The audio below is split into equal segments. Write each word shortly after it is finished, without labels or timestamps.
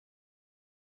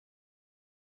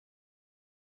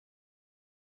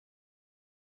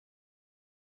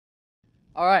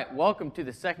All right, welcome to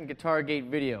the second Guitar Gate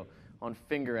video on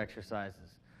finger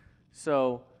exercises.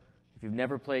 So, if you've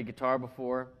never played guitar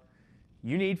before,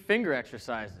 you need finger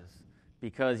exercises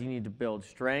because you need to build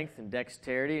strength and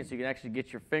dexterity and so you can actually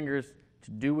get your fingers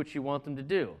to do what you want them to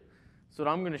do. So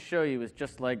what I'm going to show you is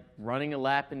just like running a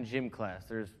lap in gym class.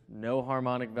 There's no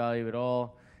harmonic value at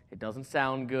all. It doesn't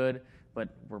sound good, but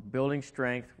we're building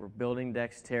strength, we're building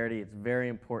dexterity. It's very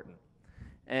important.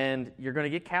 And you're going to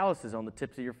get calluses on the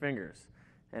tips of your fingers.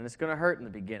 And it's going to hurt in the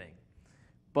beginning.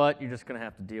 But you're just going to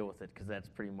have to deal with it because that's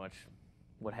pretty much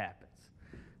what happens.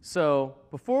 So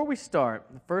before we start,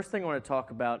 the first thing I want to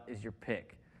talk about is your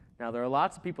pick. Now, there are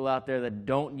lots of people out there that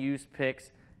don't use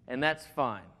picks, and that's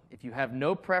fine. If you have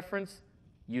no preference,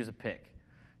 use a pick.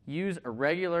 Use a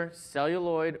regular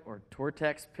celluloid or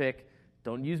Tortex pick.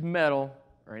 Don't use metal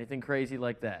or anything crazy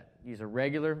like that. Use a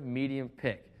regular medium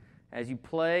pick. As you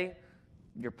play,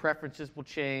 your preferences will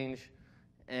change.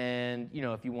 And,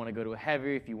 if you want to go to a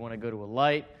heavy, if you want to go to a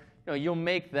light, you'll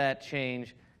make that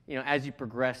change, as you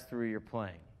progress through your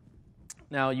playing.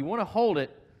 Now, you want to hold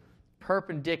it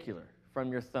perpendicular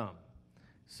from your thumb.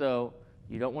 So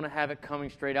you don't want to have it coming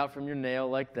straight out from your nail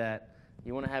like that.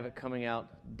 You want to have it coming out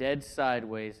dead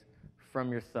sideways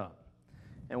from your thumb.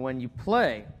 And when you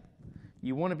play,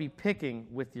 you want to be picking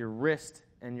with your wrist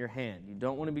and your hand. You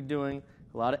don't want to be doing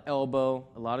a lot of elbow,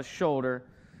 a lot of shoulder.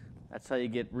 That's how you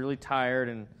get really tired,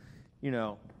 and,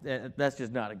 that's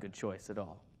just not a good choice at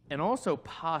all. And also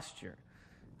posture.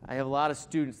 I have a lot of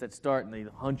students that start and they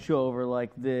hunch over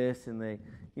like this, and they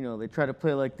try to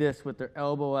play like this with their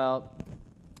elbow out.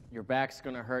 Your back's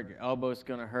going to hurt, your elbow's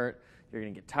going to hurt. You're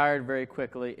going to get tired very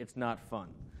quickly. It's not fun.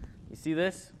 You see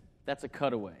this? That's a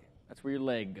cutaway. That's where your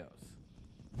leg goes.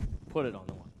 Put it on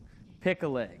the one. Pick a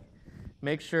leg.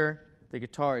 Make sure the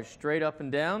guitar is straight up and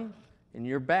down, and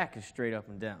your back is straight up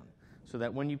and down. So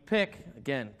that when you pick,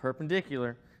 again,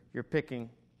 perpendicular, you're picking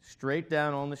straight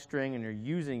down on the string and you're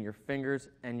using your fingers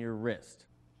and your wrist.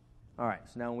 All right,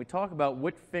 so now when we talk about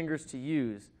what fingers to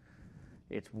use,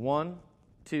 it's 1,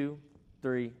 2,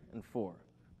 3, and 4.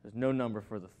 There's no number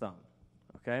for the thumb,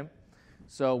 okay?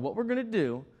 So what we're going to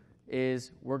do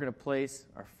is we're going to place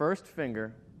our first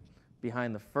finger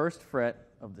behind the first fret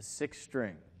of the 6th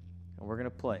string, and we're going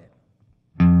to play it.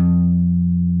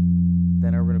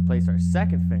 Then we're going to place our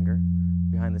second finger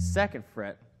behind the 2nd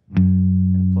fret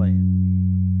and play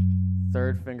it.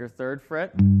 3rd finger, 3rd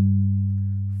fret.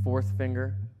 4th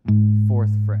finger,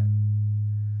 4th fret.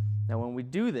 Now when we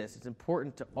do this, it's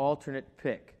important to alternate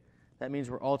pick. That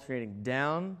means we're alternating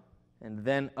down and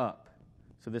then up.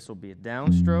 So this will be a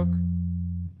downstroke,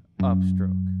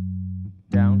 upstroke,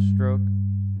 downstroke,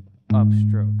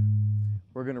 upstroke.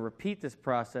 We're going to repeat this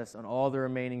process on all the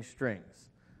remaining strings.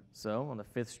 So, on the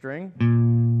 5th string,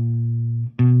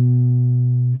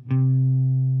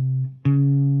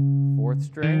 4th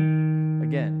string,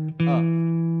 again, up,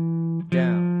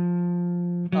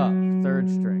 down, up, 3rd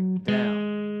string,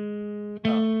 down,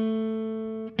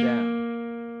 up,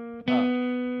 down,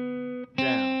 up,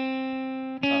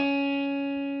 down,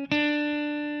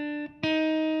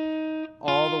 up,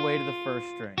 all the way to the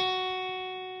 1st string.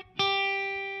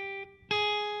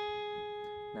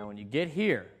 Now, when you get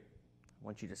here, I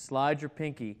want you to slide your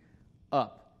pinky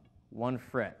up 1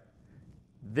 fret.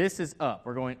 This is up.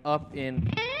 We're going up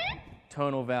in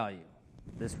tonal value.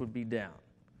 This would be down.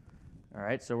 All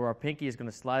right, so our pinky is going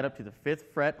to slide up to the 5th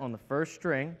fret on the 1st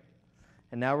string,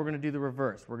 and now we're going to do the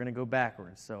reverse. We're going to go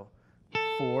backwards. So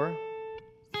 4,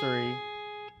 3,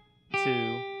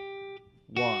 2,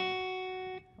 1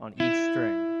 on each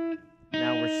string.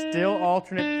 Now we're still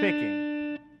alternate picking.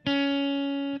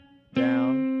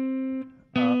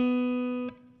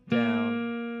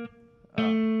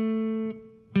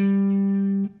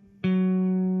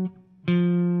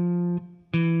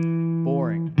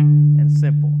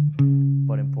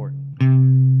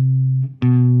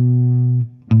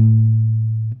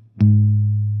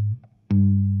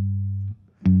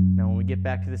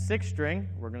 Back to the 6th string,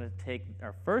 we're going to take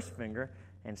our first finger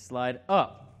and slide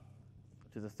up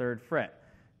to the 3rd fret.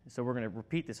 So we're going to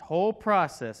repeat this whole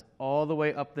process all the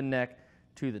way up the neck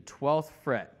to the 12th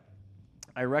fret.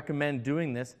 I recommend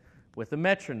doing this with a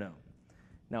metronome.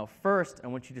 Now first, I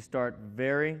want you to start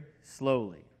very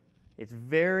slowly. It's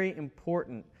very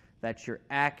important that you're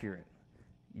accurate.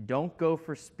 You don't go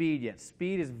for speed yet.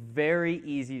 Speed is very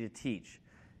easy to teach.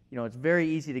 It's very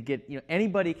easy to get,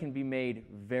 anybody can be made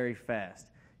very fast.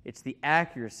 It's the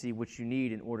accuracy which you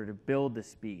need in order to build the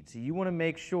speed. So you want to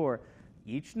make sure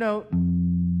each note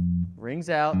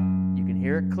rings out. You can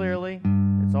hear it clearly.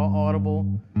 It's all audible.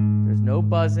 There's no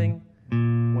buzzing.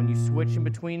 When you switch in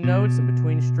between notes and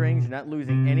between strings, you're not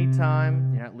losing any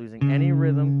time. You're not losing any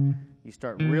rhythm. You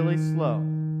start really slow.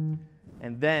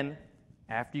 And then,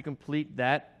 after you complete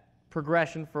that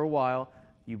progression for a while,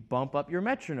 you bump up your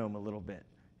metronome a little bit.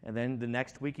 And then the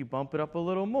next week you bump it up a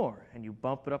little more, and you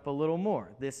bump it up a little more.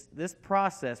 This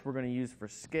process we're going to use for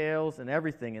scales and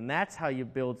everything, and that's how you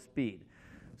build speed.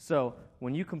 So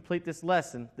when you complete this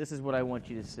lesson, this is what I want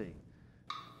you to see.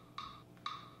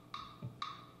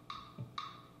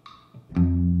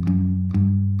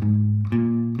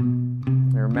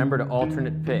 And remember to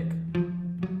alternate pick.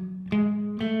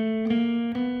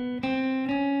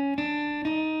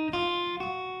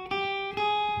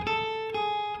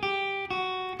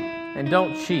 And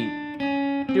don't cheat.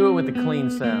 Do it with a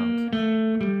clean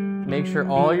sound. Make sure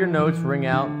all your notes ring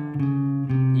out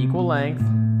equal length.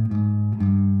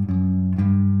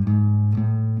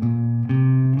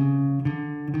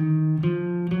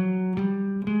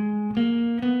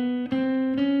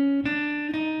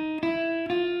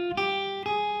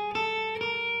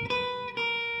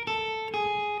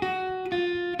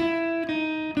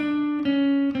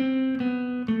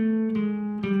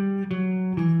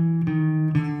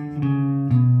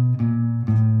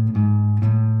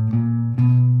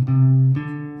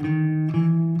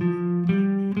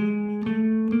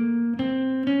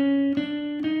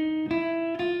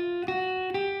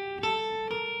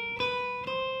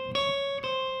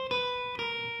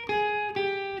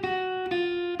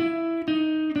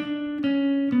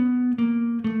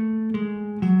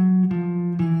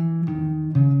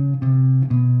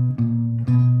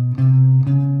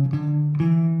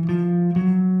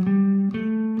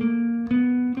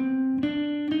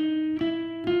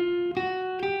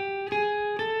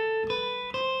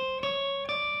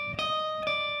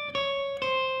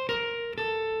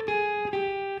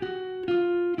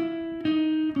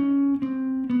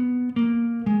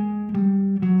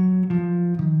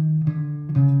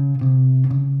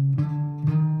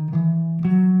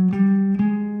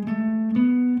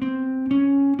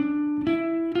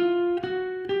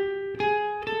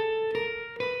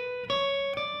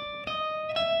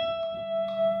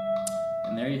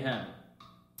 And there you have it.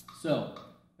 So,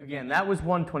 again, that was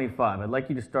 125. I'd like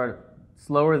you to start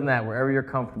slower than that, wherever you're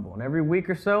comfortable. And every week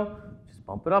or so, just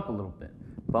bump it up a little bit.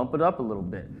 Bump it up a little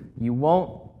bit. You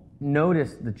won't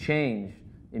notice the change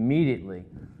immediately,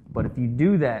 but if you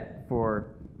do that for,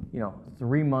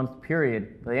 3-month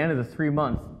period, by the end of the 3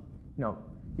 months,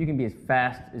 you can be as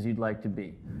fast as you'd like to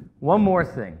be. One more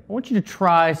thing. I want you to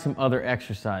try some other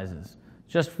exercises,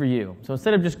 just for you. So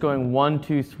instead of just going 1,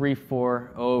 2, 3,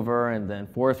 4 over and then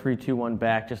 4, 3, 2, 1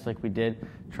 back, just like we did,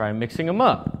 try mixing them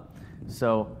up.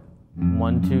 So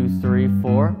 1, 2, 3,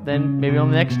 4, then maybe on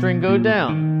the next string go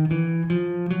down.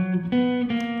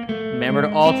 Remember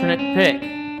to alternate pick.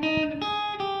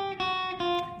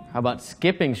 How about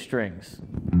skipping strings?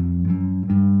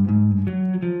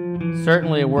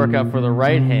 Certainly a workout for the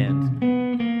right hand.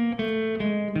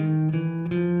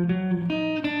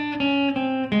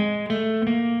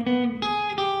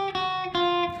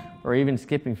 Or even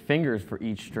skipping fingers for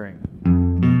each string.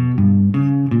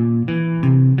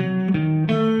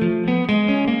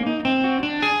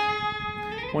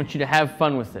 I want you to have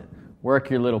fun with it. Work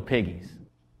your little piggies.